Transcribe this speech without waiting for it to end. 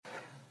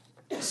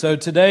So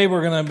today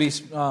we're going to be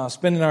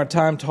spending our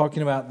time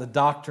talking about the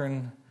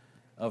doctrine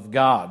of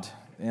God.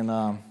 And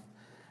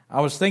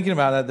I was thinking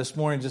about that this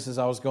morning just as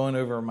I was going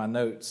over my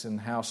notes and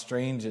how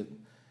strange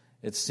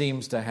it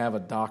seems to have a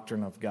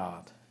doctrine of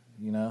God.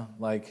 You know,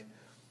 like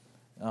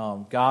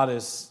God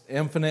is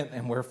infinite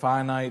and we're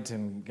finite,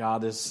 and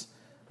God is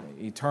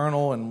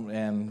eternal,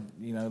 and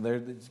you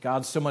know,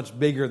 God's so much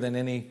bigger than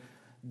any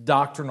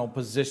doctrinal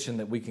position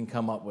that we can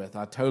come up with.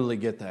 I totally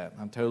get that.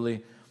 I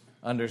totally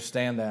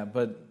understand that.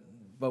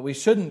 But we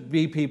shouldn't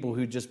be people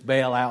who just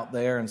bail out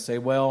there and say,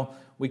 well,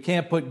 we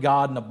can't put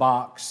God in a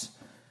box,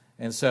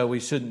 and so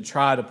we shouldn't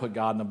try to put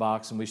God in a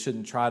box, and we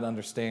shouldn't try to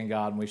understand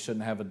God, and we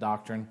shouldn't have a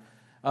doctrine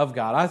of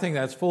God. I think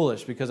that's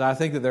foolish, because I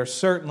think that there's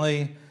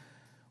certainly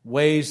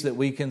ways that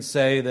we can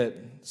say that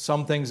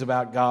some things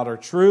about God are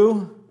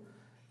true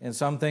and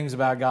some things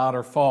about God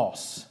are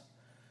false.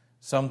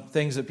 Some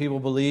things that people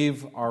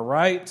believe are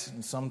right,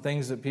 and some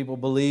things that people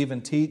believe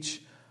and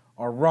teach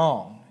are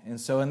wrong. And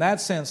so in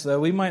that sense, though,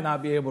 we might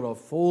not be able to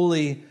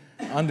fully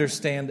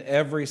understand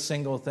every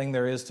single thing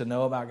there is to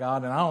know about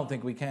God, and I don't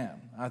think we can.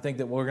 I think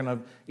that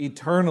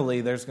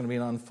eternally, there's going to be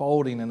an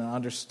unfolding and an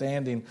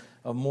understanding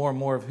of more and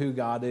more of who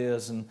God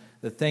is and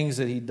the things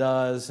that He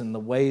does and the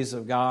ways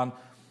of God.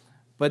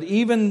 But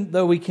even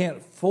though we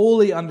can't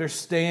fully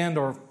understand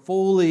or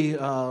fully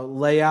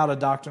lay out a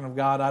doctrine of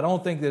God, I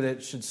don't think that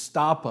it should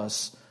stop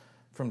us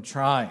from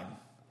trying.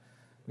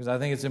 Because I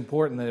think it's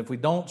important that if we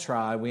don't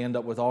try, we end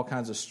up with all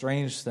kinds of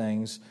strange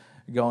things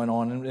going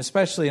on. And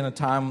especially in a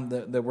time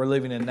that we're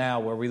living in now,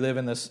 where we live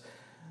in this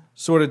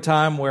sort of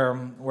time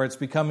where it's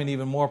becoming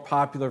even more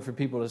popular for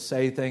people to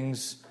say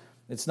things.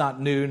 It's not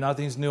new,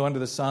 nothing's new under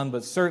the sun,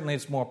 but certainly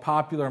it's more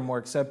popular and more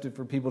accepted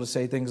for people to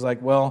say things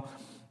like, well,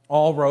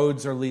 all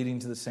roads are leading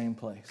to the same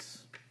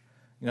place.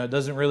 You know, it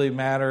doesn't really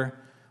matter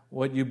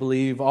what you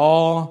believe.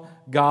 All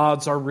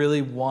gods are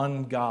really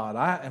one God.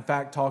 I, in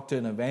fact, talked to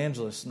an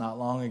evangelist not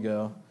long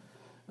ago,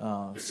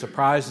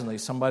 surprisingly,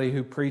 somebody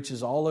who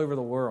preaches all over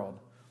the world.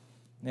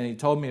 And he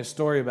told me a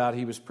story about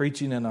he was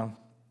preaching in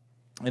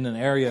an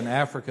area in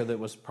Africa that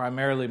was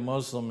primarily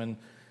Muslim,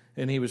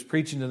 and he was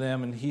preaching to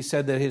them, and he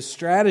said that his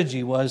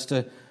strategy was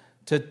to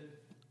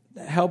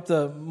help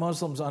the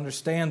Muslims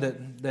understand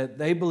that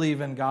they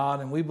believe in God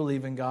and we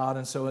believe in God,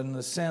 and so in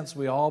the sense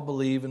we all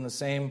believe in the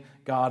same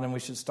God, and we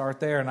should start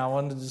there. And I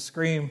wanted to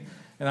scream,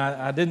 and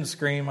I didn't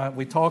scream,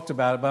 we talked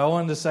about it, but I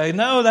wanted to say,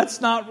 no,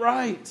 that's not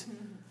right.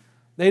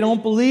 They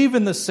don't believe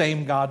in the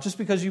same God. Just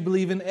because you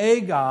believe in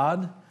a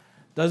God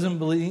doesn't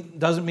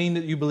mean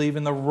that you believe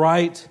in the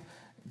right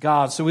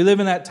God. So we live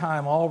in that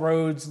time, all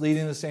roads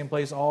leading to the same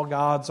place, all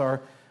gods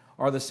are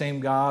the same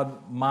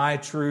God. My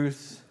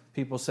truth,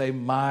 people say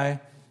my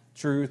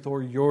truth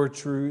or your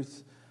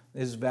truth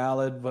is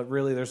valid, but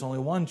really there's only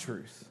one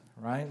truth,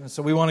 right? And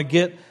so we want to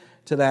get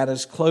to that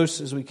as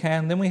close as we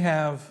can. Then we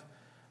have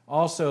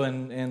also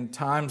in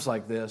times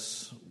like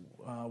this,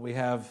 we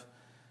have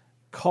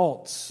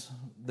cults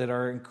that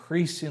are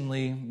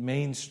increasingly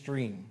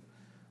mainstream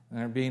and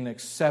are being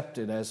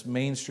accepted as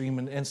mainstream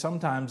and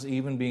sometimes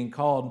even being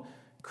called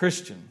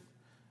Christian.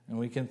 And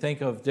we can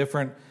think of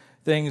different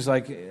things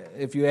like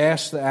if you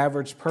ask the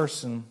average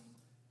person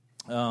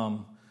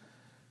that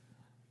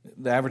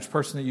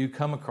you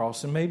come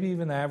across, and maybe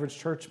even the average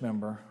church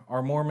member,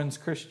 are Mormons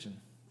Christian?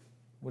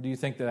 What do you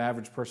think the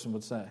average person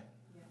would say?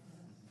 Yes.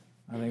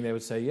 I think they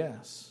would say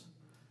yes.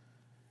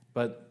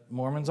 But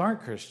Mormons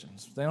aren't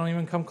Christians. They don't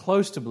even come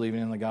close to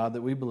believing in the God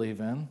that we believe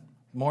in.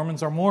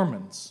 Mormons are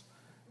Mormons.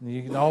 And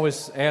you can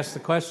always ask the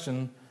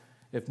question,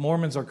 if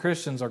Mormons are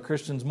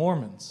Christians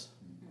Mormons?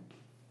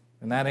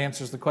 And that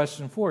answers the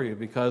question for you,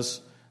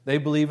 because they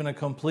believe in a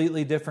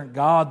completely different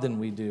God than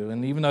we do.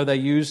 And even though they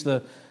use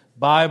the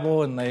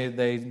Bible and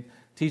they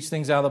teach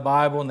things out of the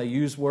Bible and they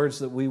use words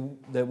that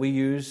we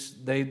use,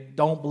 they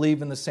don't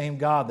believe in the same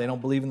God. They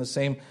don't believe in the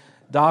same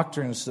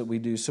doctrines that we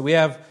do. So we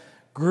have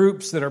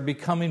groups that are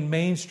becoming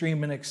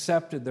mainstream and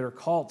accepted that are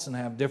cults and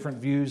have different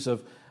views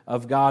of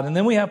God. And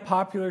then we have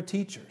popular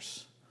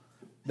teachers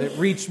that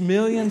reach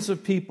millions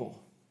of people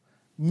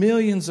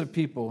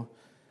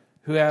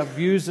who have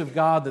views of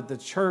God that the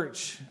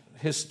church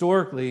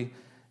historically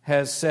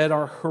has said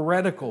are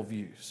heretical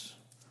views.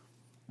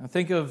 Now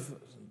think of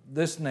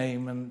this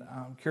name, and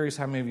I'm curious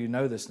how many of you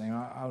know this name.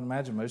 I would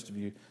imagine most of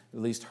you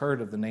at least heard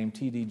of the name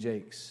T.D.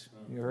 Jakes.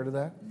 You heard of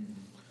that?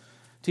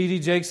 T.D.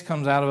 Jakes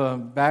comes out of a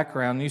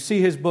background. You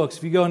see his books.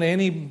 If you go into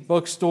any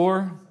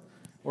bookstore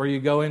or you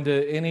go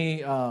into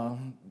any...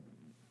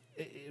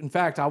 in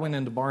fact, I went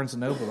into Barnes &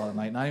 Noble that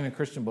night, not even a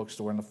Christian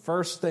bookstore, and the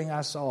first thing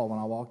I saw when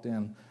I walked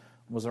in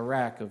was a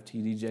rack of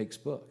T.D. Jakes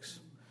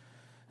books.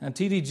 And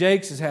T.D.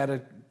 Jakes has had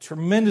a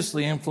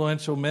tremendously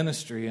influential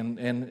ministry,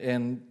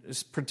 and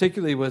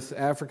particularly with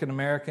African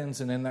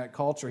Americans and in that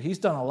culture. He's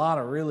done a lot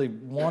of really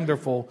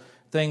wonderful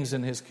things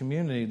in his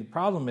community. The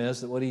problem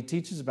is that what he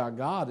teaches about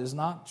God is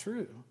not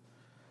true.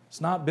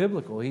 It's not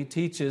biblical. He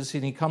teaches,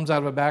 and he comes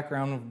out of a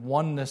background of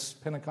oneness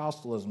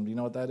Pentecostalism. Do you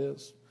know what that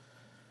is?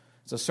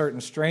 It's a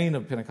certain strain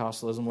of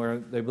Pentecostalism where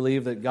they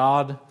believe that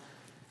God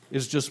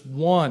is just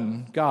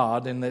one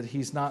God and that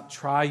He's not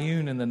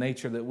triune in the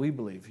nature that we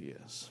believe He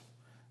is.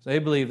 So they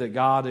believe that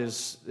God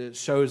it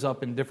shows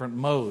up in different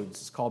modes.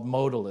 It's called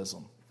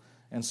modalism.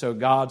 And so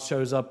God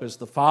shows up as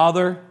the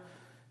Father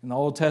in the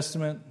Old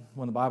Testament.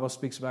 When the Bible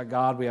speaks about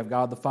God, we have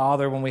God the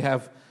Father. When we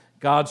have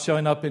God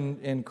showing up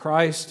in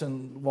Christ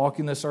and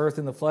walking this earth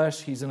in the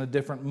flesh, He's in a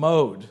different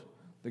mode.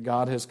 That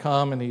God has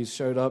come and He's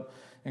showed up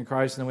in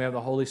Christ. And then we have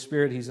the Holy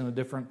Spirit. He's in a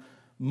different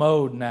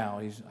mode now.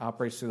 He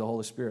operates through the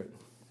Holy Spirit.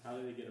 How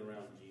do they get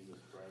around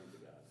Jesus praying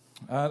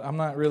to God? I'm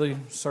not really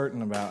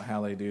certain about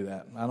how they do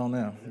that. I don't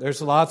know.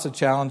 There's lots of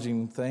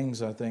challenging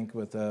things, I think,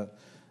 with the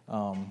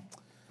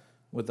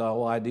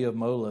whole idea of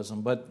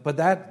modalism. But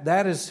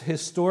that has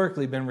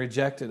historically been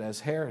rejected as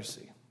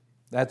heresy.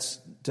 That's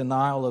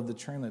denial of the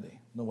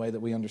Trinity, the way that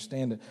we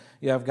understand it.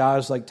 You have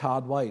guys like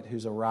Todd White,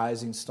 who's a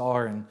rising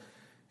star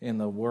in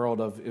the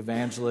world of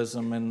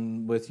evangelism,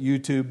 and with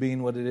YouTube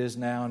being what it is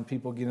now, and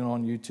people getting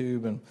on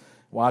YouTube and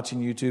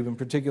watching YouTube, in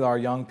particular our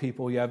young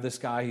people. You have this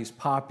guy, he's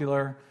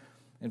popular.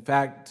 In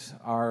fact,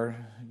 our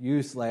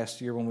youth last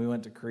year when we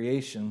went to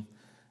Creation,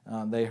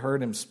 they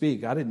heard him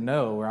speak. I didn't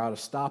know, or I'd have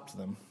stopped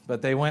them.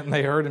 But they went and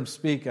they heard him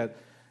speak at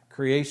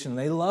Creation.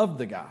 They loved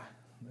the guy.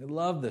 They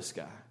loved this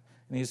guy.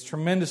 And he's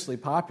tremendously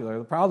popular.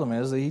 The problem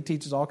is that he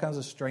teaches all kinds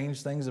of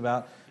strange things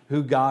about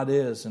who God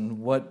is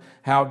and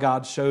how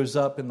God shows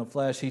up in the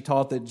flesh. He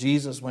taught that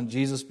Jesus, when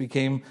Jesus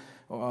came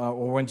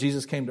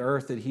to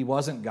earth, that He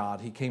wasn't God.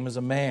 He came as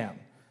a man.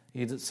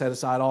 He set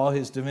aside all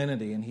His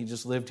divinity, and He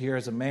just lived here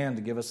as a man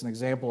to give us an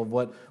example of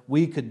what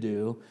we could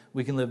do.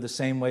 We can live the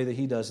same way that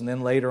He does. And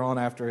then later on,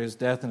 after His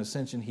death and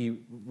ascension, He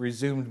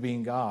resumed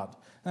being God.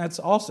 That's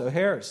also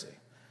heresy.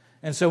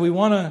 And so we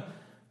want to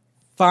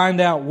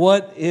find out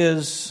what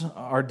is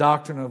our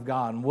doctrine of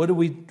God, and what do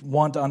we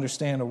want to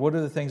understand, or what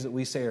are the things that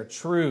we say are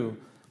true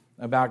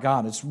about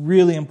God. It's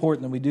really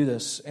important that we do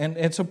this. And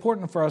it's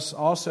important for us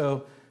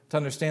also to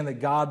understand that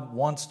God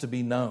wants to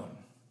be known.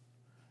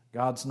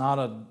 God's not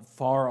a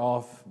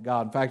far-off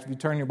God. In fact, if you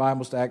turn your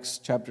Bibles to Acts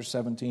chapter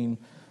 17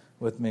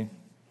 with me,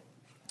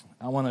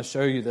 I want to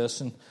show you this.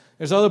 And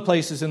there's other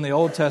places in the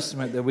Old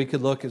Testament that we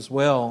could look as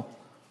well.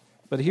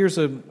 But here's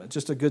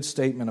just a good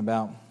statement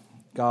about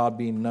God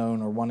being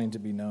known or wanting to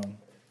be known.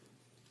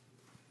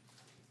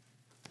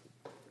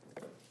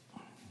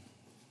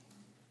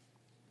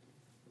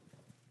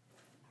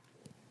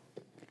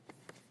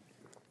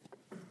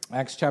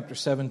 Acts chapter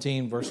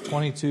 17, verse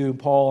 22,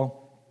 Paul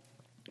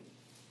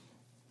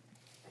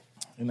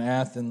in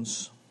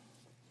Athens.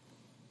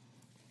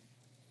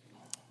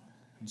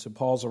 And so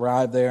Paul's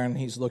arrived there and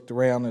he's looked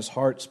around. His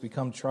heart's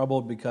become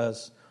troubled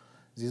because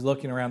he's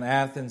looking around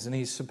Athens and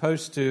he's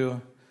supposed to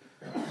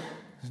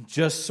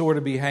just sort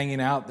of be hanging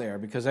out there,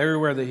 because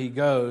everywhere that he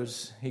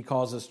goes, he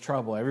causes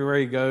trouble. Everywhere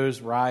he goes,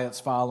 riots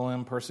follow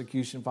him,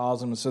 persecution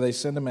follows him, and so they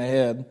send him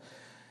ahead.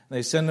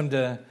 They send him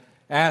to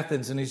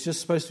Athens, and he's just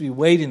supposed to be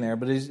waiting there,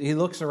 but he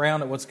looks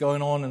around at what's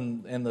going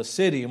on in the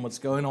city and what's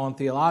going on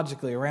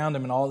theologically around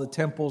him and all the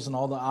temples and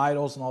all the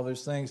idols and all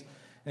those things,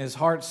 and his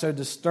heart's so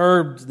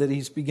disturbed that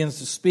he begins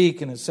to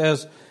speak, and it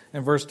says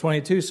in verse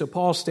 22, so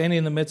Paul, standing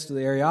in the midst of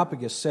the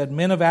Areopagus, said,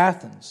 Men of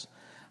Athens,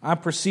 I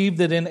perceive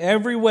that in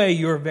every way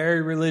you are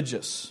very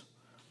religious.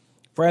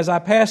 For as I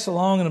passed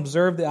along and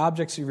observed the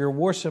objects of your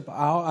worship,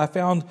 I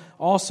found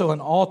also an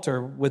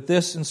altar with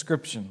this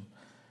inscription,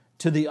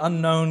 To the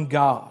unknown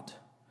God.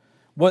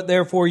 What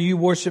therefore you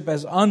worship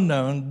as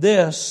unknown,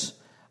 this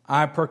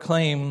I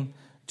proclaim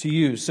to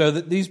you. So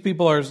that these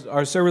people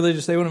are so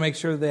religious, they want to make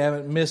sure that they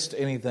haven't missed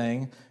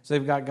anything. So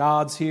they've got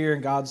gods here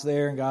and gods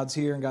there and gods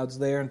here and gods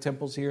there and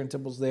temples here and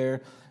temples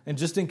there. And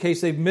just in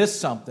case they've missed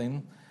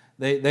something,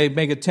 They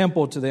make a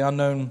temple to the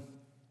unknown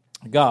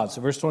God.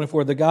 So verse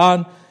 24, the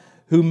God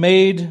who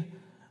made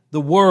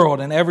the world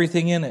and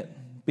everything in it,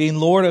 being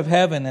Lord of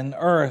heaven and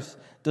earth,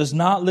 does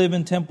not live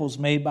in temples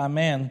made by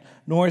man,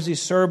 nor is He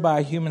served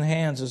by human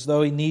hands as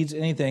though He needs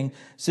anything,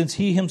 since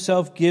He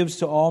Himself gives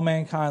to all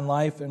mankind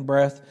life and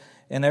breath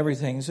and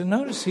everything. So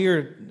notice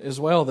here as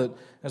well that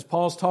as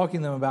Paul's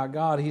talking to them about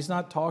God, he's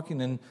not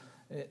talking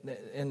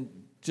in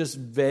just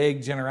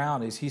vague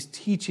generalities. He's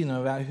teaching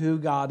them about who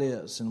God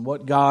is and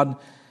what God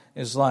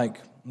is like.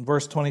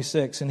 Verse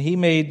 26, and He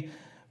made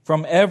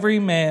from every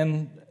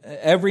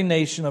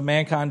nation of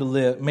mankind to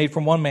live, made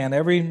from one man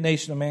every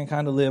nation of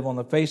mankind to live on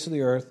the face of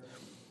the earth,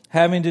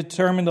 having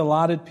determined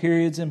allotted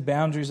periods and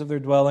boundaries of their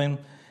dwelling,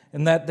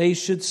 and that they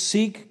should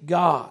seek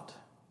God.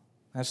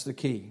 That's the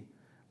key.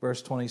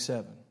 Verse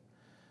 27.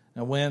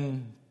 Now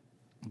when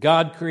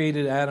God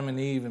created Adam and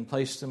Eve and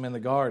placed them in the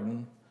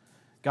garden,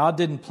 God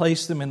didn't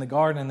place them in the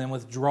garden and then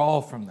withdraw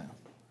from them.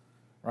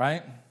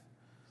 Right?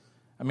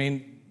 I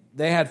mean,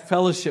 they had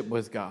fellowship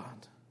with God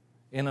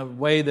in a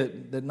way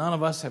that none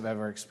of us have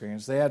ever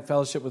experienced. They had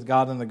fellowship with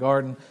God in the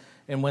garden,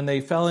 and when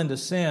they fell into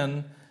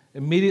sin,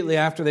 immediately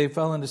after they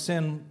fell into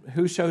sin,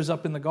 who shows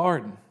up in the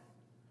garden?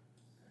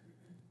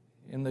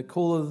 in the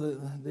cool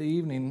of the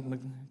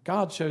evening,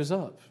 God shows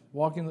up.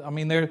 Walking, I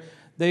mean,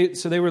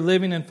 they were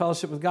living in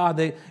fellowship with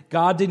God.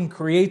 God didn't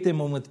create them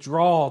and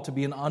withdraw to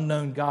be an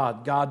unknown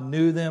God. God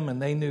knew them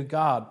and they knew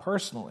God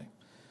personally.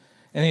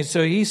 And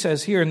so he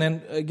says here, and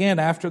then again,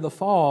 after the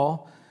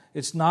fall,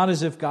 it's not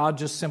as if God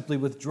just simply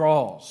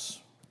withdraws.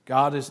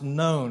 God is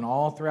known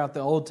all throughout the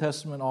Old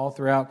Testament, all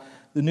throughout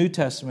the New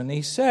Testament. And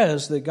he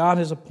says that God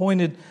has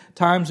appointed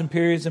times and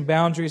periods and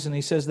boundaries, and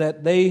he says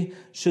that they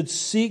should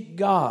seek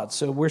God.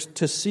 So we're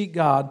to seek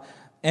God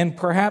and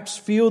perhaps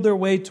feel their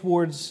way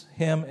towards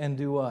Him and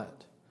do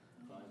what?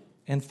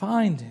 And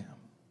find Him.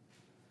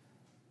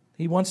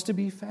 He wants to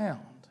be found.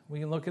 We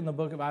can look in the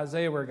book of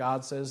Isaiah where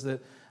God says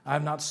that I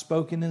have not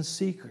spoken in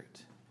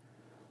secret.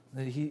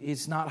 That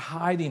He's not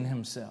hiding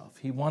Himself.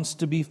 He wants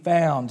to be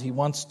found. He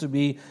wants to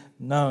be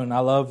known. I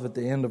love at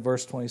the end of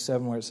verse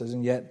 27 where it says,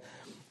 and yet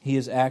He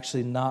is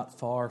actually not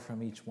far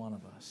from each one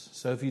of us.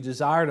 So if you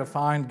desire to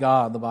find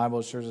God, the Bible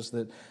assures us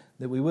that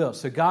we will.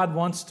 So God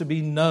wants to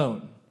be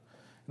known.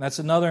 And that's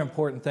another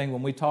important thing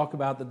when we talk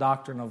about the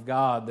doctrine of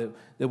God,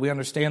 that we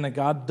understand that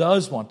God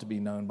does want to be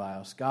known by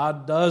us.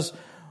 God does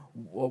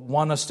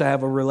want us to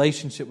have a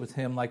relationship with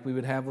Him like we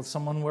would have with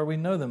someone where we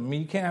know them. I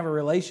mean, you can't have a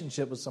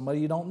relationship with somebody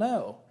you don't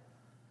know,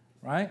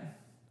 right?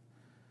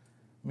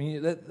 I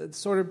mean, that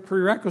sort of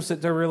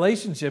prerequisite to a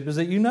relationship is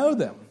that you know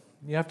them.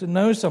 You have to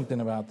know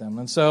something about them.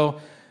 And so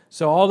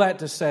all that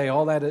to say,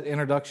 all that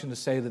introduction to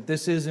say that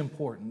this is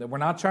important, that we're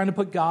not trying to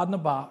put God in a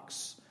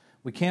box.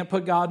 We can't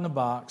put God in a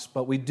box,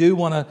 but we do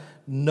want to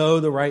know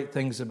the right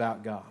things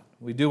about God.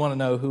 We do want to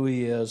know who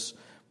He is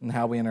and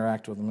how we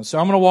interact with Him. And so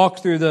I'm going to walk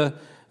through the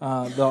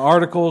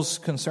articles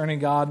concerning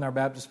God in our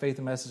Baptist Faith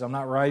and Message. I'm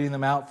not writing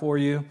them out for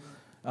you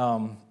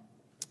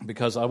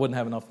because I wouldn't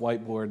have enough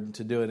whiteboard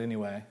to do it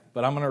anyway.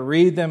 But I'm going to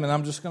read them, and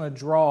I'm just going to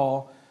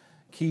draw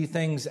key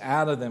things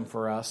out of them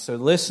for us. So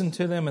listen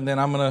to them, and then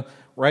I'm going to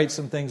write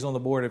some things on the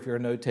board if you're a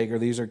note taker.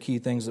 These are key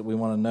things that we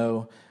want to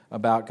know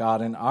about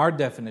God and our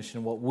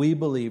definition, what we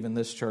believe in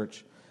this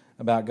church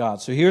about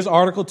God. So here's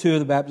Article 2 of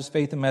the Baptist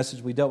Faith and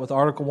Message. We dealt with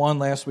Article 1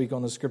 last week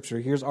on the Scripture.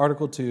 Here's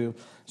Article 2.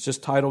 It's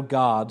just titled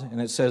God, and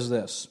it says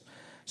this.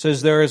 It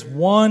says, there is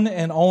one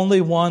and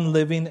only one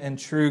living and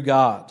true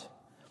God.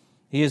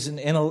 He is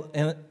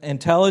an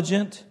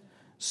intelligent,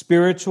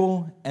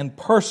 spiritual, and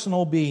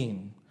personal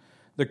being,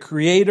 the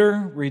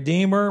creator,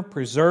 redeemer,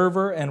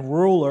 preserver, and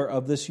ruler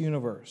of this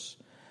universe.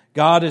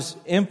 God is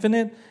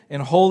infinite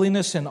in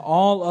holiness and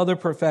all other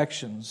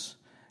perfections.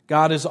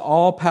 God is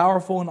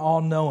all-powerful and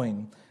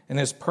all-knowing, and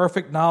His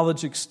perfect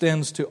knowledge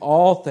extends to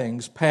all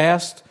things,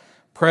 past,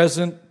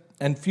 present,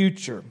 and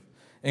future,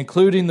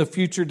 including the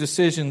future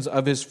decisions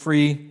of His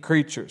free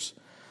creatures.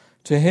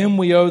 To Him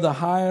we owe the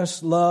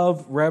highest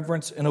love,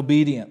 reverence, and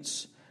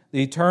obedience.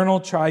 The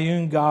eternal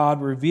triune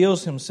God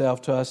reveals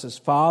Himself to us as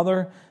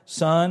Father,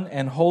 Son,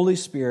 and Holy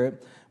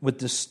Spirit with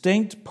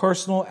distinct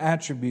personal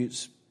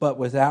attributes, but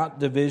without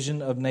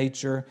division of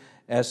nature,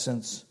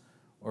 essence,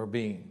 or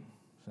being.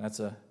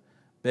 That's a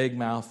big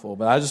mouthful,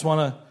 but I just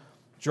want to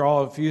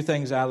draw a few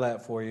things out of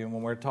that for you. And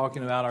when we're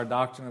talking about our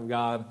doctrine of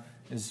God,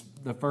 is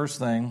the first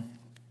thing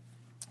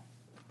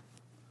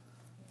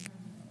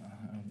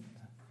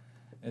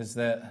is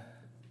that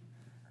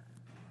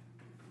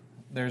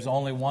there's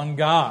only one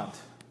God.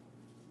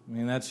 I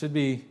mean, that should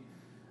be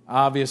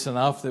obvious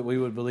enough that we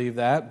would believe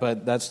that,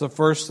 but that's the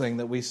first thing,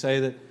 that we say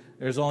that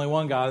there's only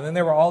one God. And then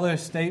there were all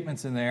those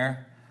statements in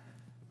there.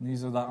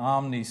 These are the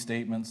omni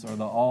statements, or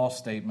the all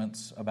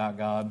statements about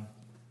God,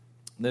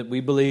 that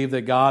we believe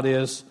that God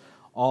is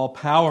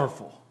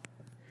all-powerful.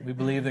 We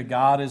believe that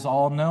God is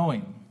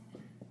all-knowing.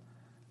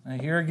 Now,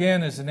 here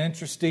again is an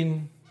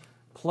interesting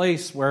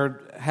place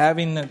where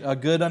having a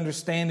good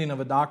understanding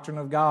of a doctrine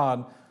of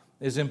God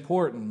is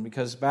important,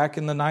 because back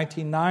in the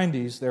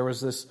 1990s, there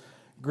was this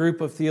group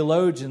of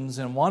theologians,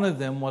 and one of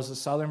them was a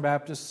Southern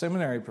Baptist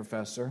Seminary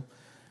professor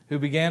who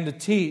began to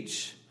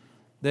teach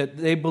that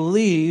they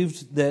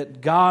believed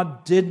that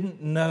God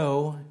didn't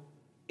know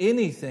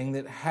anything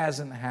that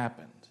hasn't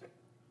happened.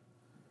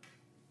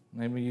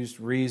 Maybe used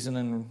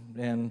reason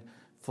and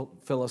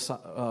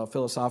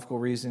philosophical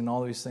reasoning and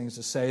all these things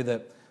to say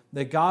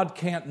that God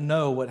can't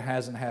know what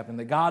hasn't happened,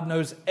 that God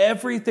knows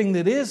everything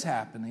that is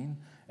happening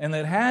and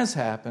that has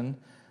happened,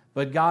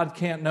 but God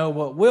can't know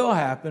what will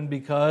happen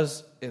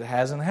because it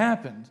hasn't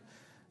happened.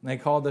 And they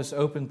called this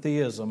open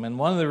theism. And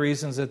one of the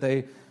reasons that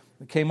they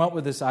came up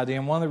with this idea,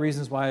 and one of the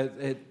reasons why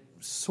it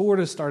sort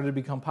of started to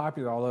become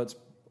popular, although it's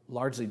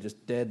largely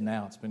just dead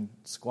now, it's been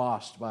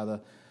squashed by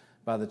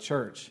the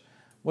church,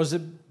 was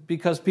it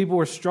because people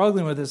were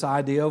struggling with this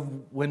idea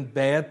of when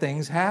bad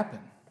things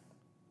happen.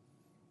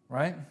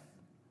 Right?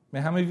 I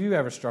mean, how many of you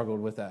ever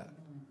struggled with that?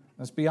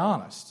 Let's be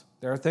honest.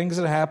 There are things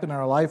that happen in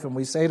our life, and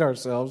we say to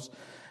ourselves,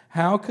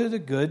 how could a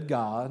good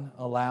God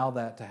allow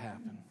that to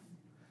happen?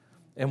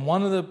 And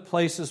one of the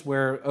places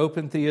where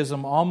open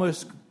theism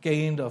almost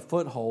gained a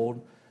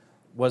foothold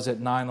was at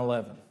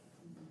 9/11,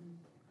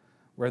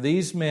 where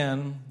these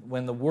men,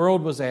 when the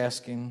world was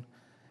asking,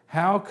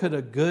 how could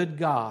a good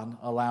God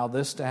allow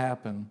this to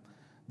happen?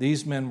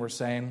 These men were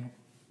saying,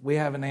 we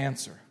have an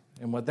answer.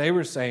 And what they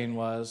were saying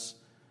was,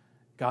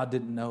 God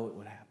didn't know it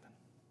would happen.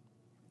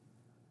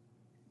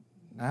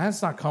 Now,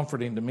 that's not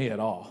comforting to me at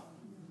all.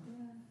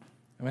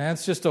 I mean,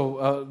 that's just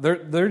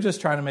they're just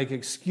trying to make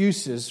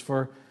excuses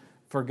for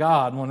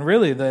God, when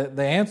really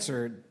the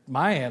answer,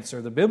 my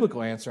answer, the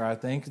biblical answer, I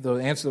think, the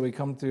answer that we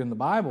come through in the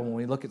Bible when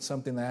we look at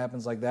something that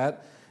happens like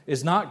that,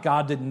 is not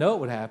God didn't know it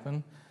would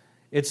happen.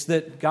 It's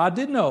that God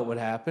did know it would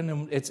happen,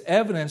 and it's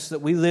evidence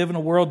that we live in a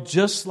world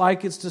just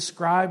like it's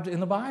described in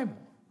the Bible,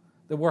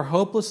 that we're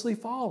hopelessly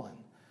fallen,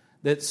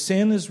 that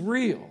sin is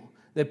real,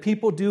 that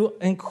people do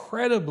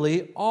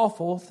incredibly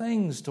awful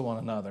things to one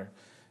another.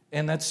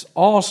 And that's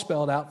all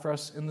spelled out for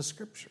us in the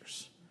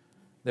Scriptures.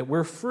 That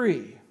we're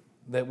free,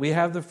 that we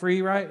have the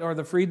free right or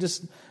the free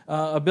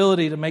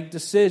ability to make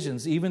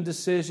decisions, even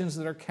decisions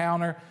that are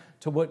counter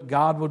to what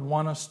God would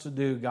want us to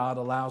do. God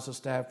allows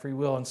us to have free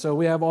will. And so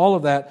we have all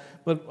of that.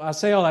 But I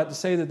say all that to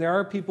say that there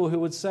are people who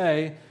would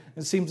say,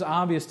 it seems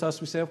obvious to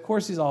us, we say, of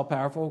course He's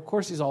all-powerful, of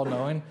course He's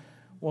all-knowing.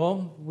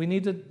 Well, we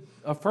need to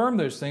affirm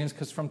those things,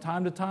 because from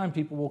time to time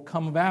people will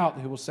come about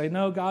who will say,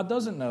 no, God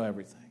doesn't know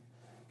everything.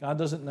 God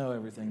doesn't know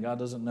everything. God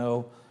doesn't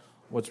know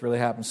what's really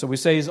happened. So we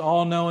say He's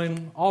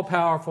all-knowing,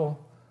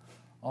 all-powerful,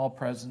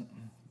 all-present.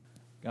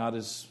 God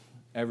is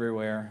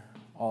everywhere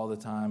all the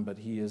time, but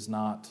He is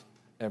not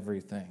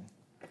everything.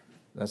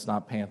 That's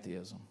not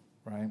pantheism,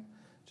 right?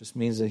 It just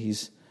means that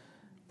He's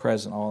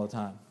present all the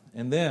time.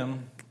 And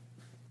then,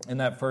 in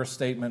that first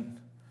statement,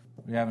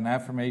 we have an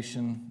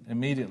affirmation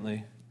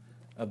immediately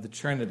of the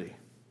Trinity.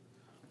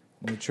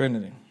 The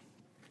Trinity,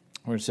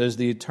 where it says,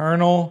 the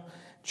eternal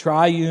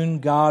triune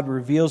God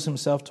reveals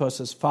Himself to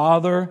us as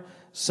Father,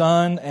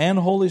 Son, and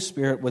Holy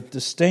Spirit with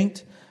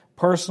distinct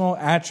personal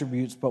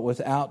attributes, but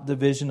without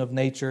division of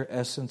nature,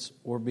 essence,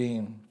 or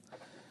being.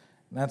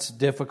 And that's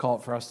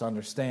difficult for us to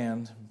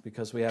understand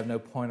because we have no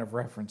point of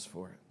reference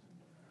for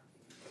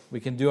it. We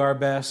can do our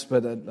best,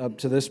 but up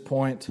to this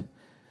point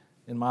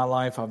in my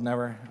life,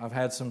 I've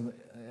had some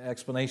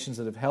explanations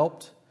that have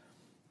helped.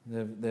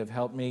 They've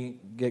helped me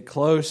get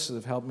close.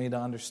 They've helped me to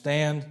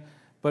understand.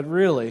 But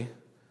really,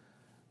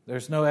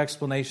 there's no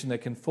explanation that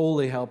can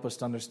fully help us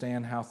to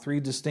understand how three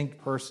distinct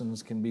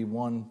persons can be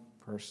one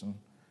person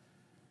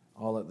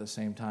all at the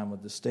same time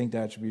with distinct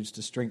attributes,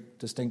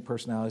 distinct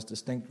personalities,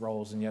 distinct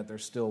roles, and yet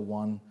there's still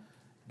one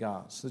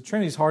God. So the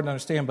Trinity is hard to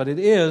understand, but it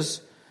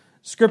is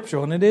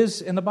scriptural, and it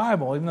is in the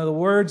Bible, even though the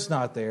word's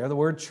not there. The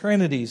word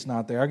Trinity's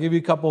not there. I'll give you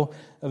a couple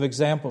of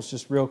examples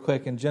just real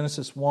quick. In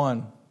Genesis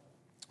 1,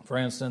 for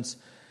instance,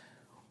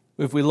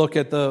 if we look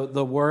at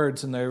the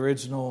words in the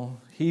original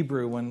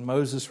Hebrew, when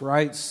Moses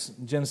writes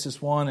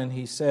Genesis 1 and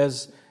he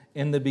says,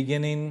 in the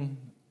beginning,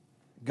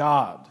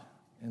 God.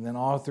 And then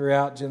all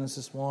throughout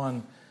Genesis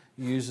 1,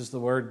 he uses the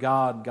word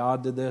God.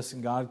 God did this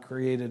and God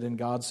created and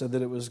God said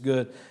that it was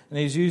good. And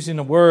he's using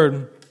a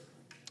word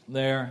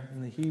there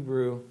in the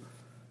Hebrew,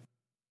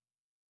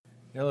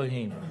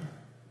 Elohim.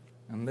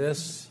 And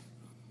this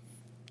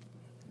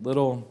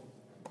little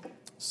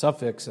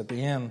suffix at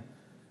the end,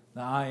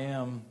 the I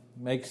am,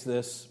 makes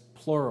this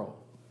plural.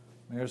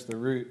 There's the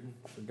root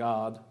for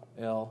God,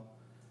 El,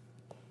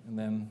 and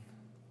then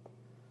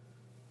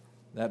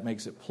that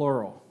makes it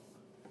plural.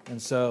 And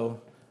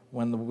so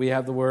when we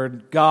have the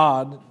word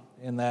God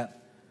in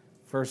that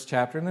first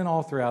chapter, and then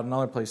all throughout in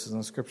other places in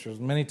the Scriptures,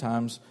 many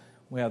times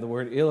we have the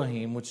word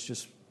Elohim, which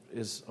just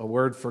is a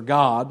word for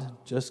God,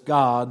 just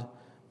God,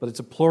 but it's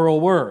a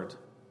plural word.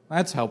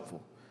 That's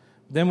helpful.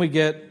 Then we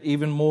get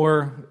even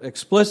more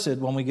explicit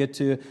when we get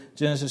to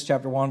Genesis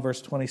chapter 1,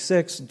 verse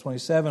 26 and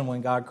 27,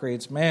 when God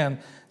creates man.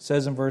 It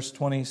says in verse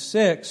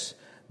 26,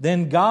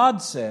 then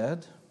God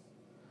said,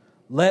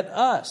 let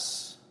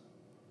us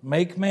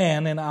make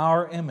man in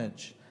our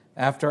image,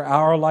 after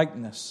our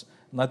likeness,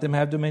 and let them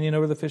have dominion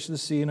over the fish of the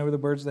sea and over the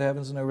birds of the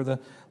heavens and over the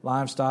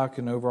livestock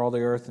and over all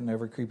the earth and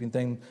every creeping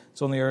thing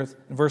that's on the earth.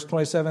 In verse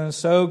 27, and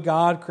so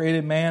God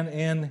created man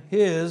in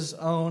His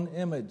own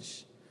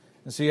image.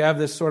 And so you have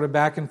this sort of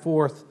back and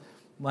forth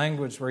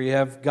language where you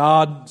have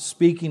God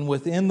speaking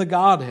within the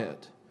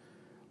Godhead.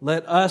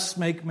 Let us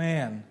make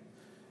man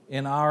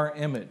in our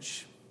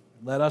image.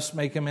 Let us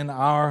make him in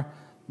our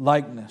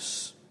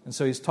likeness. And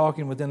so He's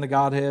talking within the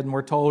Godhead, and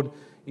we're told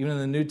even in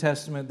the New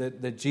Testament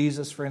that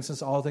Jesus, for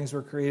instance, all things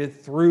were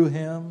created through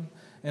Him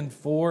and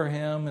for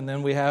Him. And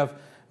then we have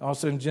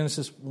also in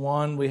Genesis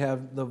 1, we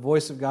have the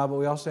voice of God, but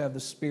we also have the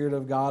Spirit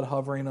of God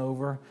hovering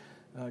over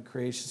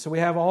creation. So we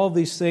have all of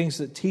these things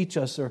that teach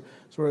us or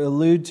sort of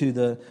allude to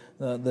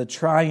the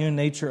triune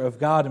nature of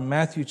God. In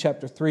Matthew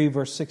chapter 3,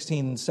 verse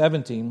 16 and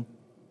 17,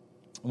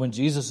 when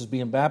Jesus is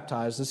being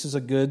baptized, this is a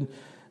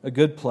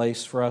good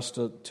place for us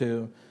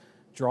to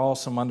draw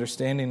some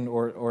understanding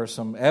or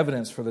some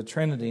evidence for the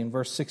Trinity. In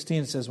verse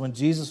 16 it says, when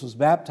Jesus was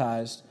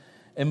baptized,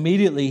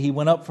 immediately He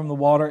went up from the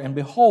water, and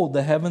behold,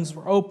 the heavens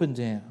were opened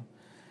to Him.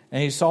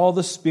 And He saw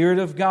the Spirit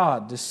of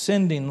God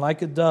descending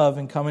like a dove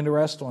and coming to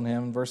rest on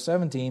Him. In verse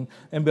 17,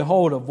 and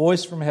behold, a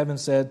voice from heaven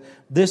said,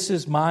 this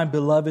is my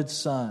beloved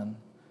Son,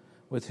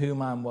 with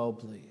whom I'm well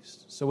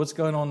pleased. So what's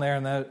going on there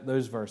in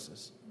those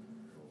verses?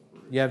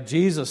 You have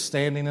Jesus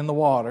standing in the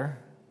water,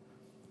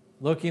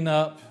 looking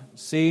up,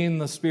 seeing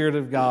the Spirit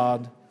of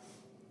God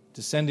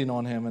descending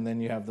on him, and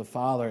then you have the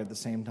Father at the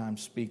same time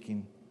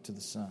speaking to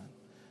the Son.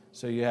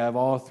 So you have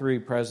all three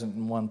present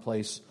in one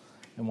place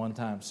and one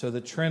time. So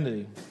the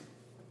Trinity.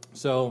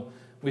 So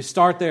we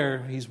start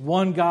there. He's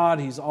one God.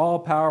 He's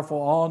all-powerful,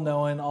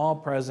 all-knowing,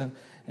 all-present,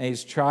 and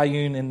He's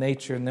triune in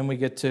nature. And then we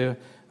get to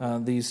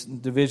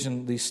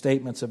these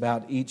statements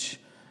about each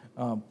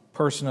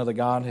person of the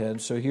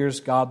Godhead. So here's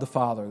God the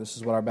Father. This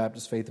is what our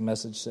Baptist Faith and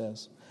Message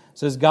says. It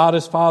says, God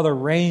as Father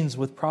reigns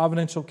with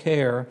providential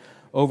care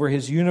over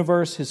His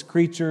universe, His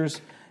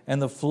creatures,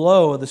 and the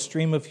flow of the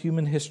stream of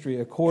human history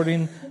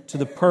according to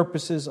the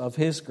purposes of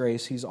His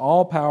grace. He's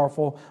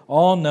all-powerful,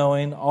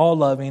 all-knowing,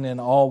 all-loving,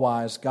 and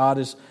all-wise. God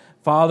is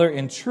Father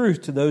in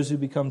truth to those who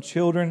become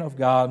children of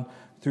God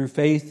through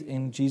faith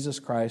in Jesus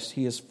Christ.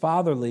 He is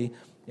fatherly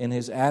in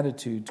His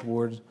attitude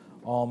toward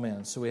all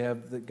men. So we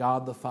have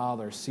God the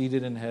Father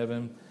seated in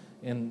heaven.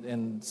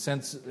 In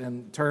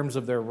terms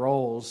of their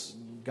roles,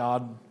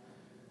 God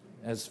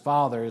as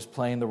Father is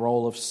playing the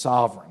role of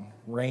sovereign,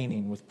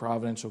 reigning with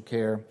providential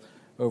care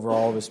over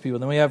all of His people.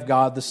 Then we have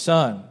God the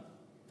Son.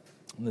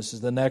 And this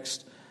is the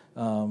next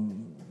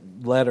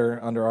letter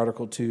under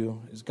Article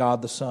 2, is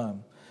God the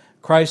Son.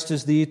 Christ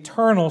is the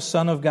eternal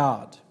Son of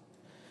God.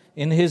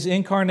 In His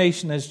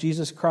incarnation as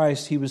Jesus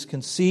Christ, He was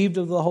conceived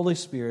of the Holy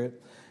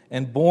Spirit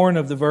and born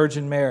of the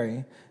Virgin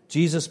Mary.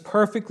 Jesus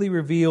perfectly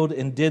revealed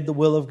and did the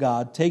will of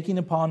God, taking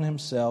upon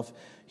Himself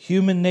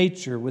human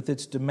nature with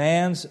its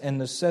demands and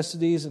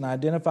necessities and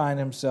identifying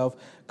Himself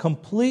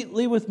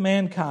completely with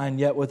mankind,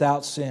 yet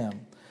without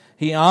sin.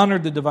 He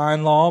honored the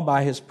divine law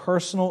by His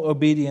personal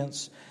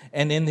obedience,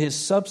 and in His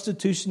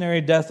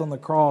substitutionary death on the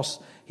cross,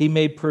 He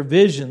made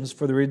provisions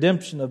for the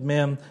redemption of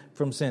men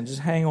from sin. Just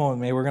hang on with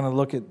me. We're going to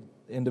look at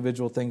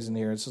individual things in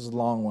here. This is a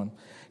long one.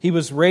 He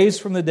was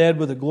raised from the dead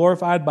with a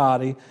glorified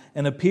body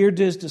and appeared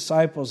to His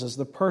disciples as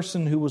the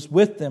person who was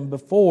with them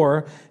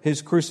before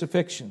His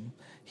crucifixion.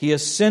 He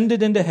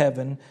ascended into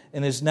heaven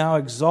and is now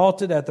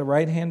exalted at the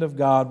right hand of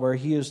God, where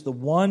He is the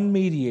one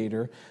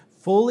mediator,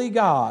 fully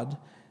God,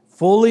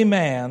 fully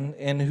man,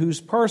 in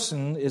whose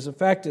person is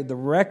effected the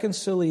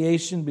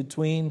reconciliation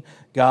between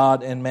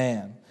God and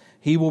man.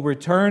 He will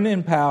return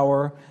in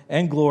power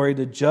and glory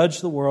to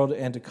judge the world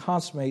and to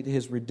consummate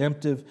His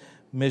redemptive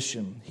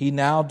mission. He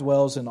now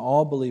dwells in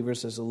all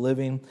believers as a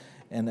living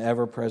and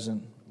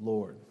ever-present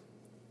Lord.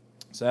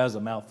 So that was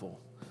a mouthful.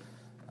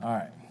 All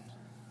right.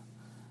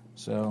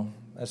 So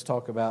let's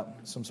talk about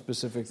some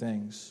specific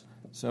things.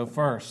 So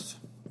first,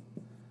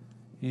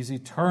 He's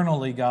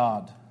eternally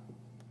God.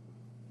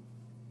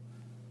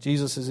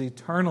 Jesus is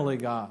eternally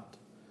God.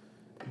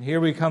 And here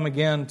we come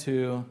again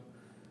to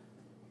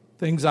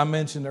things I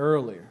mentioned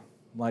earlier.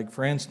 Like,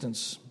 for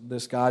instance,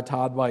 this guy,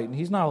 Todd White. And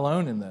he's not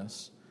alone in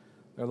this.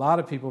 There are a lot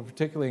of people,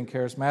 particularly in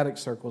charismatic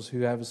circles,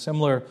 who have a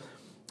similar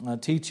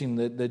teaching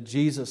that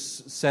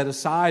Jesus set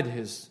aside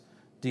His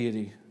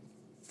deity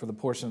for the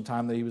portion of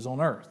time that He was on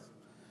earth.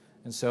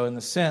 And so, in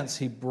the sense,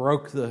 He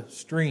broke the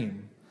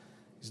stream.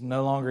 He's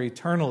no longer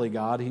eternally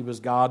God. He was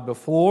God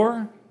before,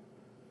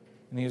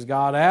 and He was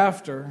God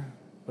after,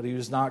 but He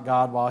was not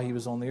God while He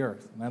was on the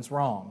earth. And that's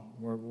wrong.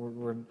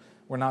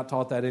 We're not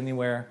taught that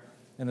anywhere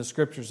in the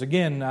Scriptures.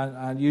 Again,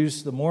 I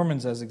use the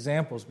Mormons as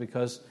examples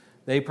because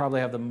they probably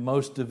have the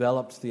most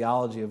developed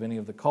theology of any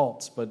of the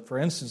cults. But for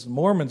instance, the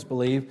Mormons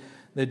believe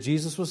that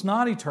Jesus was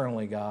not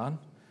eternally God,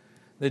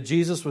 that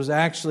Jesus was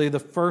actually the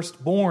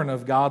firstborn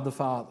of God the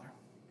Father.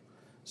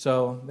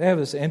 So they have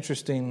this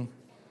interesting...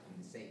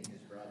 Satan's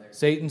his brother.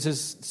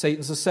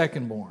 Satan's the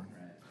secondborn.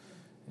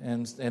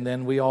 And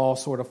then we all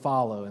sort of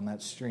follow in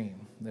that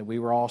stream, that we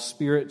were all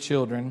spirit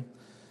children.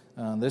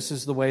 This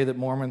is the way that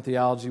Mormon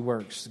theology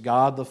works.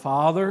 God the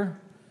Father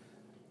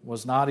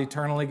was not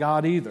eternally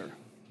God either.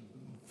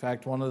 In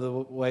fact, one of the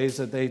ways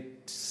that they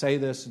say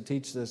this and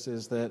teach this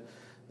is that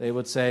they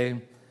would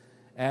say,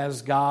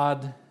 as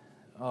God,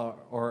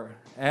 or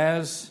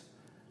as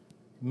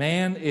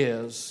man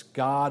is,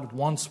 God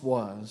once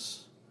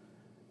was,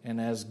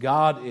 and as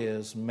God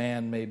is,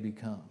 man may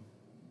become.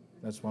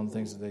 That's one of the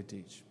things that they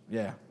teach.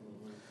 Yeah,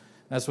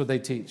 that's what they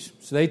teach.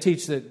 So they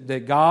teach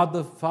that God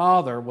the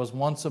Father was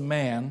once a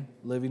man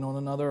living on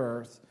another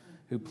earth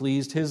who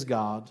pleased his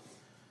God,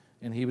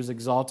 and He was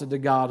exalted to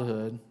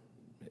godhood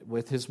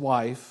with His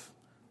wife.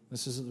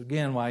 This is,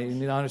 again, why you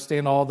need to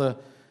understand all the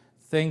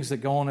things that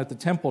go on at the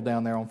temple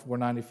down there on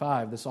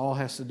 495. This all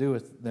has to do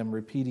with them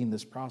repeating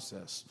this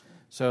process.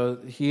 So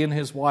He and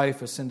His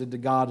wife ascended to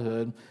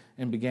godhood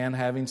and began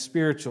having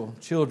spiritual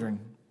children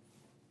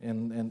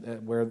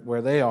and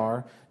where they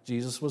are.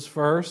 Jesus was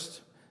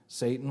first,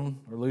 Satan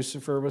or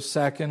Lucifer was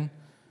second,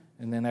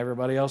 and then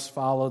everybody else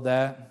followed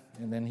that.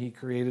 And then He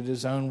created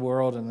His own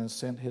world and then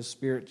sent His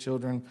spirit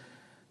children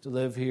to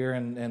live here.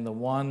 And the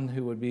one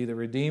who would be the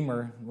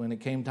Redeemer, when it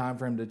came time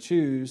for Him to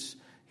choose,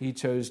 He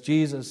chose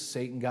Jesus.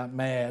 Satan got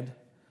mad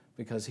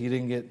because he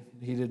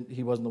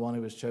wasn't the one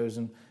who was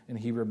chosen, and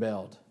he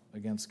rebelled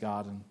against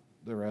God, and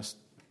the rest,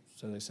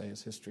 so they say,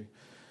 is history.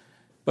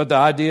 But the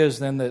idea is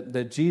then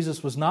that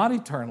Jesus was not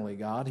eternally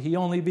God. He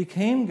only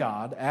became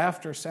God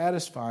after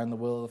satisfying the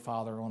will of the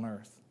Father on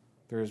earth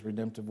through his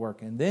redemptive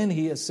work. And then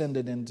he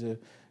ascended into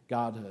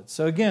godhood.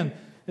 So again,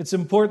 it's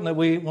important that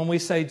when we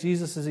say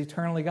Jesus is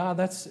eternally God,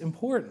 that's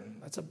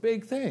important. That's a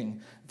big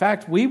thing. In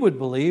fact, we would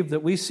believe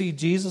that we see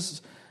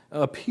Jesus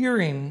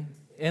appearing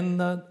in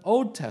the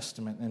Old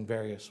Testament in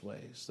various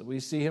ways, that we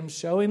see him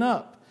showing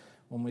up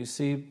when we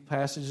see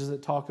passages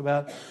that talk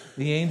about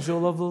the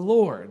angel of the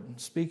Lord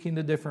speaking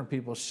to different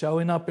people,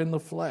 showing up in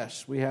the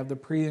flesh. We have the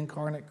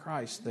pre-incarnate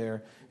Christ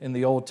there in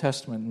the Old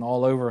Testament and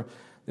all over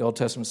the Old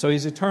Testament. So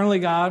he's eternally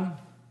God.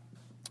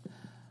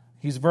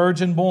 He's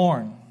virgin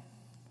born.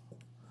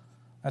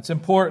 That's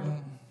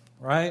important,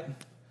 right?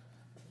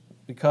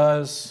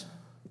 Because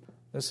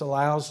this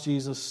allows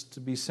Jesus to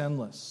be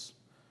sinless.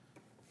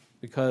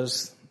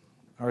 Because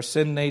our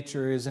sin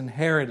nature is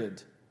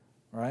inherited,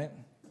 right?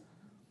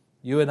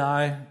 You and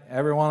I,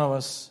 every one of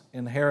us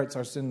inherits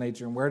our sin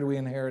nature. And where do we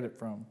inherit it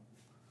from?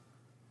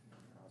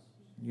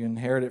 You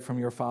inherit it from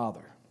your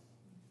father.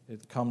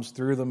 It comes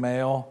through the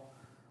male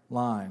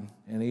line.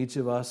 And each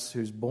of us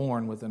who's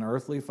born with an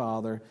earthly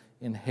father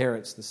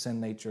inherits the sin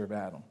nature of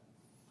Adam.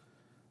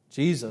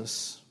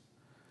 Jesus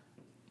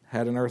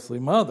had an earthly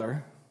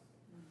mother,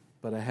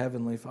 but a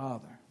heavenly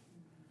father.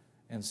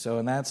 And so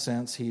in that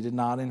sense, he did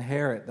not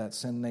inherit that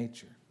sin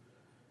nature.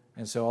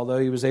 And so although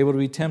he was able to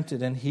be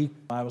tempted, and the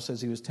Bible says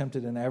he was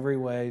tempted in every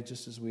way,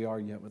 just as we are,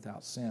 yet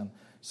without sin.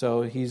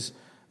 So he's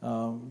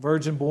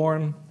virgin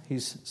born,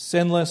 he's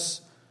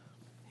sinless,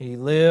 he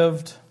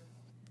lived,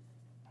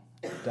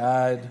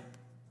 died,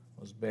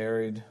 was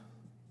buried,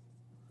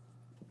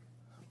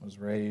 was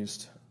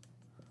raised,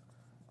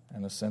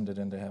 and ascended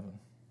into heaven.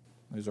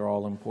 These are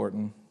all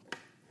important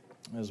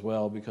as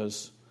well,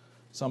 because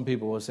some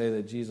people will say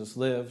that Jesus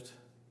lived,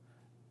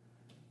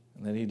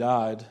 and that he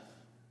died,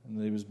 and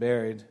that he was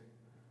buried,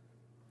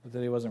 but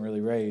that he wasn't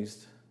really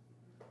raised.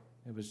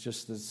 It was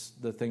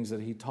just the things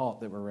that he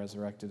taught that were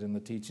resurrected in the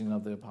teaching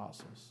of the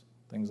apostles,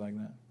 things like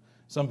that.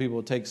 Some people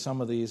will take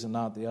some of these and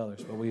not the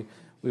others, but we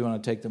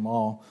want to take them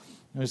all.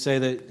 And we say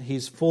that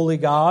he's fully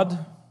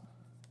God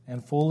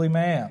and fully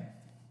man.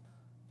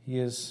 He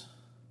is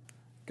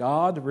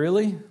God,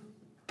 really,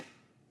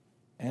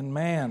 and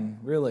man,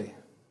 really.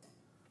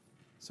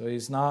 So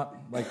he's not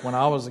like when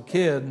I was a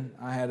kid,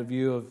 I had a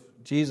view of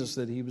Jesus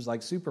that he was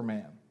like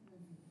Superman.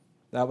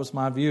 That was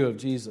my view of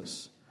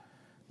Jesus,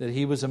 that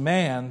he was a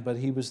man, but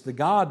he was the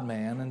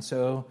God-man. And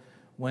so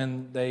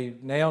when they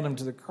nailed him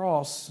to the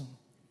cross,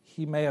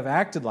 he may have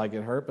acted like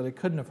it hurt, but it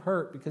couldn't have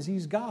hurt because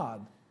he's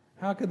God.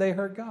 How could they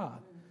hurt God?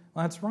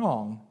 Well, that's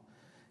wrong.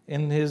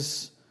 In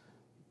his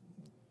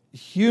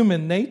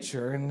human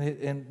nature,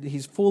 and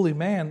he's fully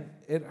man,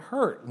 it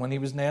hurt when he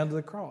was nailed to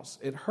the cross.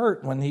 It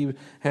hurt when he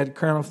had a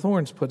crown of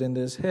thorns put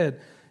into his head.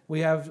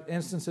 We have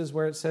instances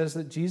where it says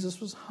that Jesus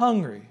was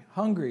hungry,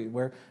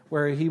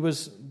 where he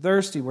was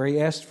thirsty, where he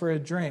asked for a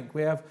drink.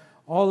 We have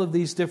all of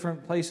these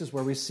different places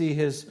where we see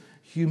his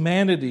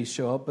humanity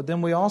show up, but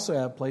then we also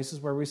have places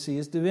where we see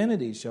his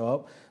divinity show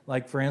up.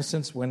 Like, for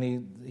instance,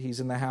 when he's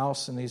in the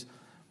house and he's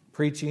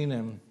preaching,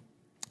 and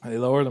they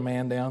lower the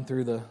man down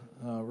through the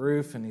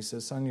roof, and he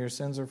says, "Son, your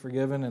sins are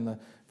forgiven," and the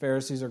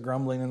Pharisees are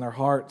grumbling in their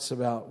hearts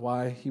about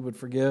why he would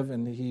forgive,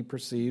 and he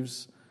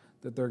perceives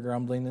that they're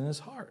grumbling in his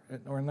heart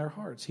or in their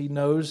hearts. He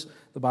knows,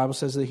 the Bible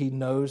says that he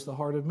knows the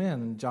heart of men.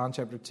 In John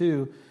chapter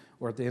 2,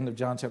 or at the end of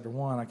John chapter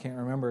 1, I can't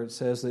remember, it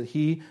says that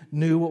he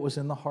knew what was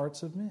in the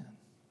hearts of men.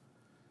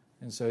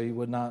 And so he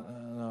would not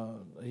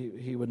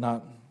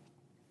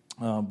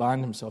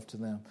bind himself to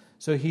them.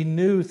 So he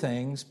knew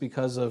things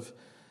because of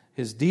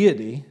his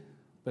deity,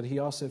 but he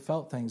also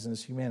felt things in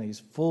his humanity. He's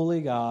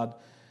fully God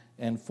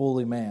and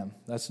fully man.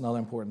 That's another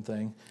important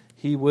thing.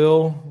 He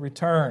will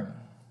return.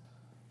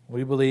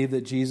 We believe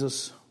that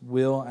Jesus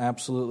will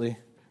absolutely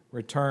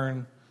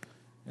return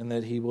and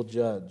that he will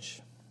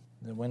judge.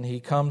 That when he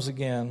comes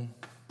again,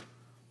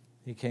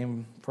 he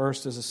came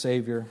first as a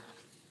Savior.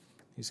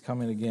 He's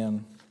coming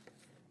again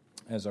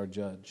as our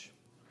judge.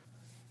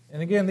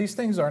 And again, these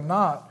things are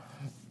not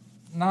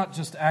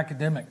just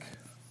academic.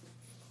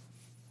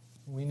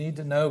 We need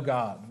to know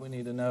God. We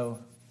need to know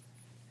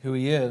who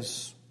he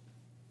is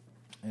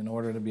in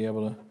order to be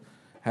able to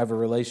have a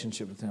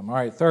relationship with him. All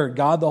right, third,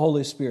 God the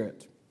Holy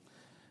Spirit.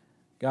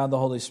 God the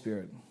Holy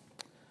Spirit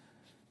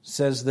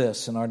says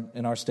this in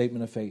our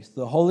statement of faith.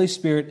 The Holy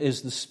Spirit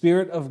is the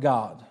Spirit of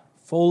God,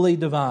 fully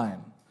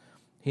divine.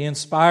 He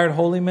inspired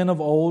holy men of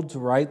old to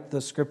write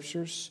the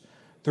Scriptures.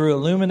 Through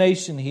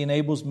illumination, he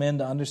enables men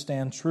to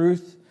understand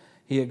truth.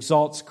 He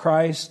exalts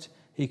Christ.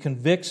 He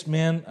convicts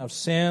men of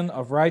sin,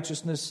 of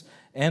righteousness,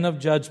 and of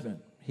judgment.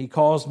 He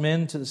calls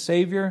men to the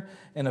Savior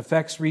and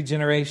effects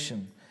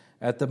regeneration.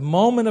 At the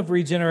moment of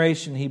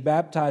regeneration, he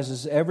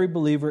baptizes every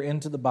believer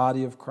into the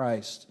body of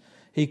Christ.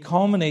 He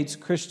cultivates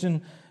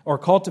Christian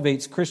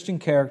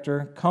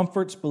character,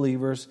 comforts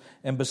believers,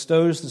 and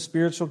bestows the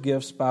spiritual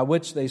gifts by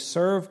which they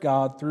serve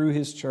God through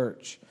his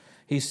church.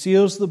 He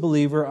seals the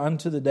believer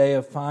unto the day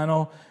of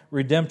final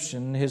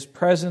redemption. His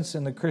presence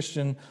in the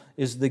Christian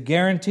is the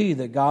guarantee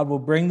that God will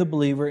bring the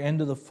believer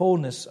into the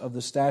fullness of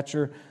the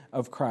stature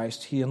of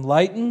Christ. He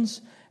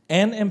enlightens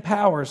and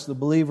empowers the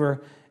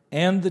believer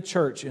and the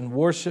church in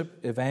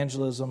worship,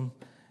 evangelism,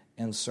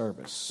 and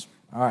service.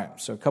 All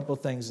right, so a couple of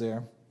things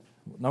there.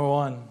 Number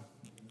one,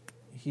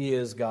 He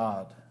is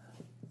God,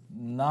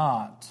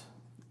 not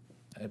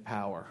a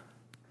power.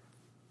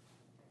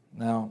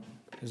 Now,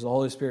 is the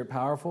Holy Spirit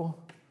powerful?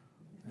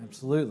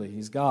 Absolutely,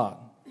 He's God.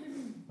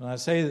 When I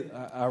say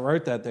I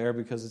wrote that there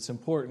because it's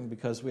important,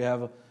 because we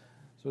have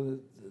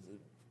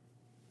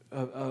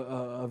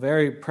a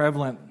very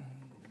prevalent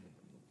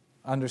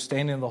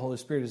understanding of the Holy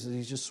Spirit is that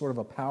He's just sort of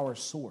a power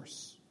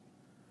source.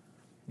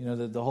 You know,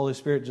 that the Holy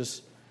Spirit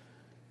just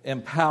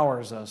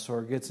empowers us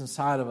or gets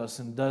inside of us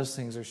and does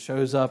things or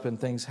shows up and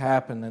things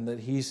happen, and that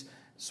He's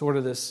sort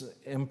of this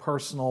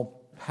impersonal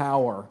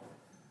power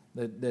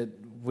that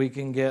we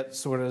can get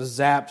sort of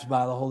zapped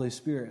by the Holy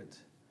Spirit.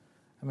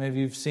 How many of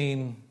you have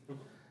seen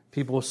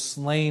people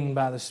slain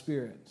by the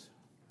Spirit?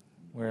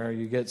 Where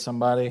you get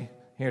somebody,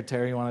 here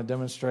Terry, you want to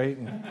demonstrate?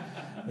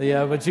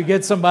 Yeah, but you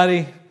get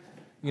somebody,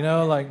 you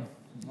know, like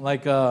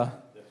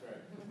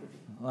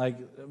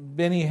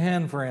Benny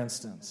Hinn, for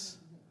instance.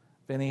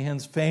 Benny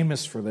Hinn's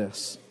famous for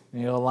this.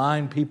 He'll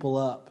line people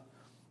up,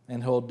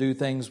 and he'll do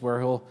things where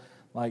he'll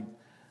like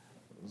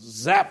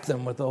zap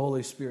them with the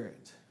Holy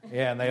Spirit.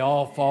 Yeah, and they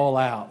all fall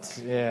out.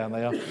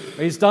 Yeah,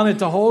 he's done it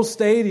to whole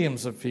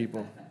stadiums of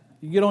people.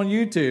 You get on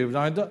YouTube.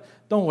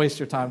 Don't waste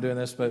your time doing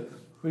this, but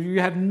if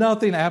you have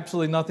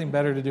absolutely nothing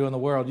better to do in the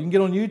world, you can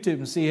get on YouTube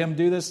and see him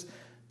do this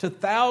to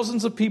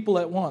thousands of people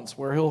at once,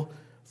 where he'll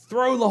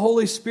throw the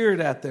Holy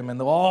Spirit at them, and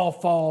they'll all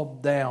fall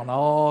down,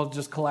 all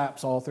just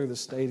collapse all through the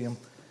stadium.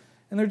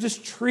 And they're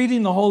just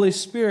treating the Holy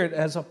Spirit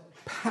as a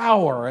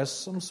power, as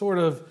some sort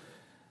of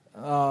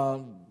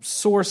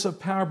source of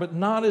power, but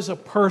not as a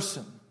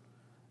person,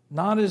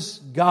 not as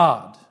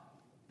God.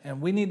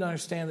 And we need to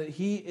understand that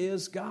He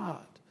is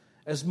God.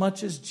 As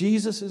much as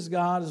Jesus is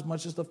God, as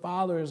much as the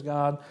Father is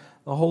God,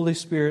 the Holy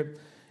Spirit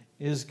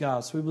is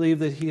God. So we believe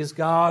that He is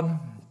God,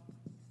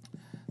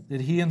 that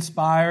He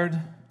inspired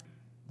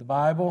the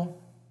Bible.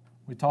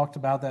 We talked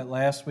about that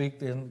last week,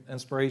 the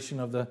inspiration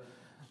of the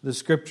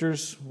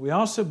Scriptures. We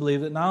also believe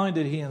that not only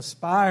did He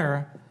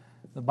inspire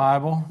the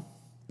Bible,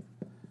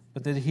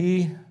 but that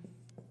He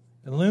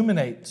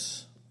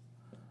illuminates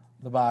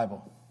the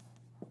Bible.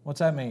 What's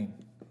that mean?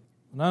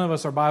 None of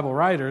us are Bible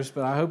writers,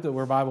 but I hope that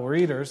we're Bible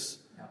readers.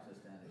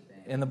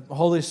 And the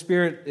Holy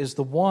Spirit is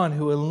the one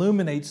who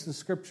illuminates the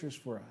Scriptures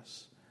for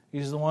us.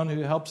 He's the one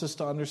who helps us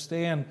to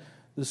understand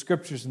the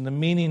Scriptures and the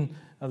meaning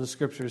of the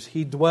Scriptures.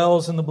 He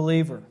dwells in the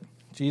believer.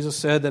 Jesus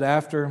said that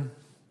after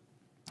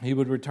He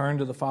would return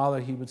to the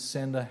Father, He would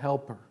send a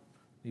helper.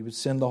 He would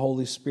send the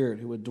Holy Spirit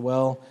who would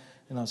dwell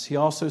in us. He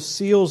also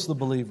seals the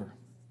believer.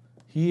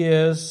 He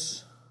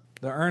is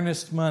the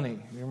earnest money.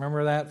 You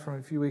remember that from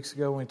a few weeks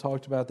ago when we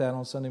talked about that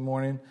on Sunday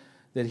morning?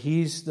 That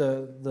He's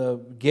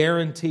the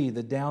guarantee,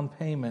 the down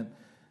payment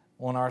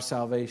on our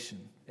salvation.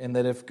 And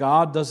that if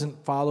God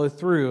doesn't follow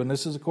through, and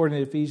this is according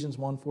to Ephesians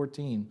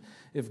 1:14,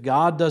 if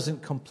God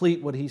doesn't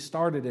complete what He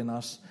started in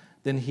us,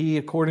 then He,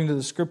 according to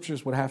the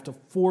Scriptures, would have to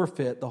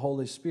forfeit the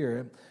Holy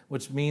Spirit,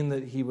 which means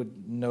that He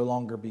would no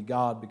longer be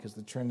God, because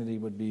the Trinity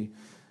would be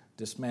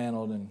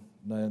dismantled and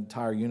the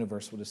entire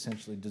universe would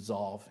essentially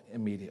dissolve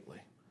immediately.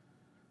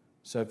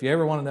 So if you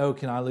ever want to know,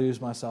 can I lose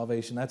my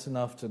salvation, that's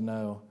enough to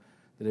know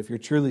that if you're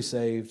truly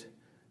saved,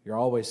 you're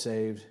always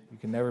saved. You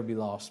can never be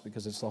lost,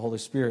 because it's the Holy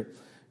Spirit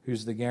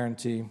who's the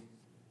guarantee.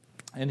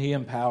 And He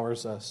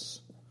empowers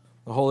us.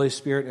 The Holy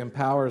Spirit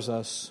empowers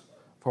us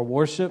for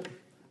worship,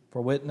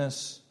 for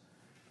witness,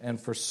 and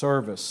for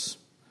service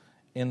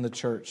in the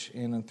church,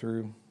 in and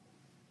through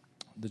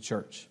the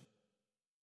church.